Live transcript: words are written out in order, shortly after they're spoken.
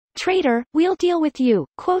Traitor, we'll deal with you.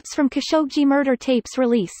 Quotes from Khashoggi murder tapes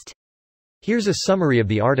released. Here's a summary of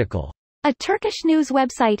the article. A Turkish news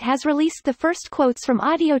website has released the first quotes from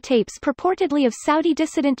audio tapes purportedly of Saudi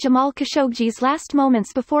dissident Jamal Khashoggi's last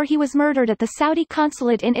moments before he was murdered at the Saudi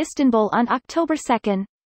consulate in Istanbul on October 2.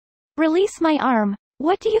 Release my arm.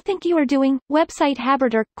 What do you think you are doing? Website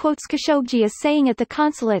Haberturk quotes Khashoggi as saying at the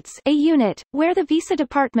consulates, a unit, where the visa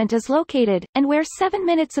department is located, and where 7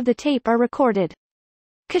 minutes of the tape are recorded.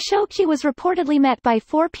 Khashoggi was reportedly met by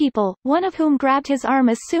 4 people, one of whom grabbed his arm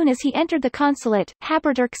as soon as he entered the consulate,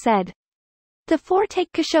 Haberturk said. The 4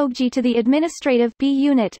 take Khashoggi to the administrative B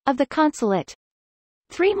unit of the consulate.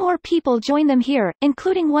 3 more people join them here,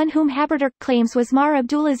 including one whom Haberturk claims was Mar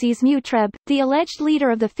Abdulaziz Mutreb, the alleged leader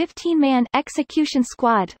of the 15-man execution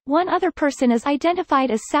squad. One other person is identified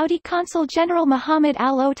as Saudi Consul General Mohammed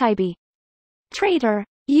al-Otaibi. Traitor.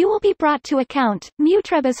 You will be brought to account,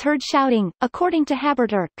 Mutreb is heard shouting, according to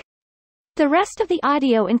Haberturk. The rest of the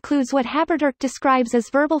audio includes what Haberturk describes as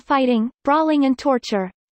verbal fighting, brawling and torture.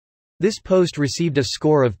 This post received a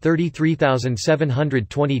score of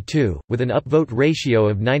 33,722, with an upvote ratio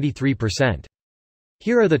of 93%.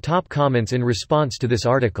 Here are the top comments in response to this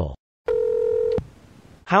article.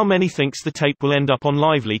 How many thinks the tape will end up on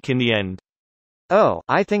LiveLeak in the end? Oh,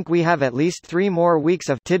 I think we have at least 3 more weeks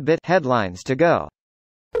of tidbit headlines to go.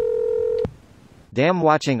 Damn,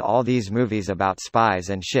 watching all these movies about spies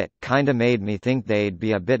and shit kinda made me think they'd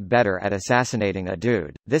be a bit better at assassinating a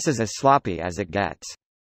dude. This is as sloppy as it gets.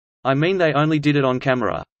 I mean, they only did it on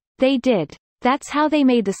camera. They did. That's how they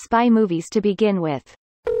made the spy movies to begin with.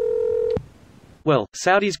 Well,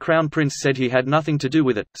 Saudi's crown prince said he had nothing to do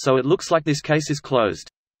with it, so it looks like this case is closed.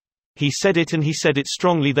 He said it and he said it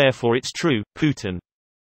strongly, therefore it's true. Putin.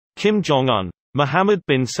 Kim Jong-un. Mohammed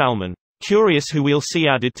bin Salman. Curious who we'll see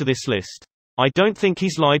added to this list. I don't think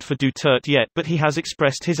he's lied for Duterte yet, but he has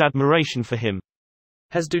expressed his admiration for him.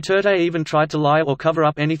 Has Duterte even tried to lie or cover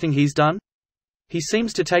up anything he's done? He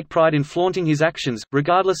seems to take pride in flaunting his actions,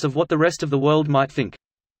 regardless of what the rest of the world might think.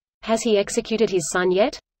 Has he executed his son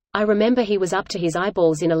yet? I remember he was up to his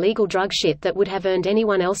eyeballs in illegal drug shit that would have earned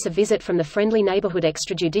anyone else a visit from the friendly neighborhood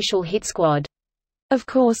extrajudicial hit squad. Of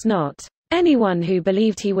course not. Anyone who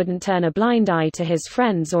believed he wouldn't turn a blind eye to his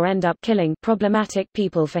friends or end up killing problematic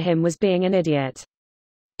people for him was being an idiot.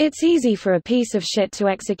 It's easy for a piece of shit to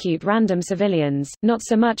execute random civilians, not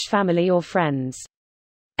so much family or friends.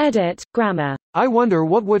 Edit, grammar. I wonder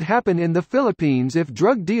what would happen in the Philippines if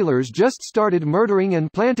drug dealers just started murdering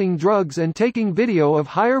and planting drugs and taking video of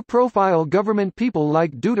higher-profile government people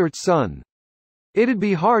like Duterte's son. It'd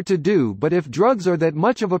be hard to do, but if drugs are that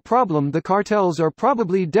much of a problem, the cartels are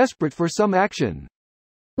probably desperate for some action.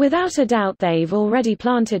 Without a doubt they've already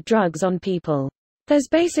planted drugs on people. There's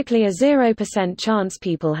basically a 0% chance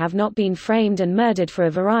people have not been framed and murdered for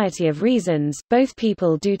a variety of reasons, both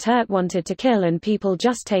people Duterte wanted to kill and people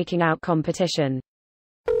just taking out competition.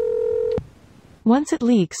 Once it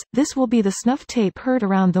leaks, this will be the snuff tape heard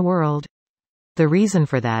around the world. The reason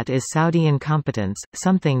for that is Saudi incompetence,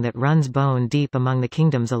 something that runs bone deep among the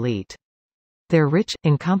kingdom's elite. They're rich,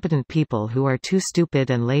 incompetent people who are too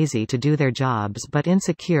stupid and lazy to do their jobs but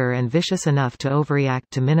insecure and vicious enough to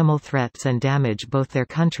overreact to minimal threats and damage both their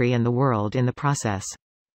country and the world in the process.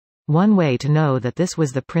 One way to know that this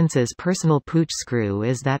was the prince's personal pooch screw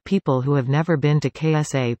is that people who have never been to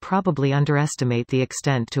KSA probably underestimate the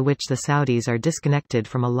extent to which the Saudis are disconnected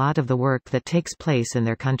from a lot of the work that takes place in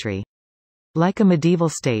their country. Like a medieval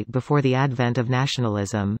state before the advent of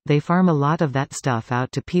nationalism, they farm a lot of that stuff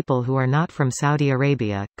out to people who are not from Saudi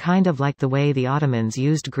Arabia, kind of like the way the Ottomans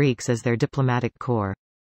used Greeks as their diplomatic corps.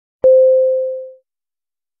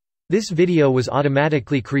 This video was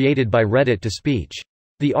automatically created by Reddit to speech.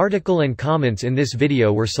 The article and comments in this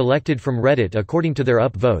video were selected from Reddit according to their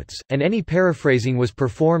upvotes, and any paraphrasing was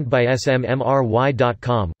performed by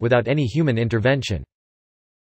smmry.com, without any human intervention.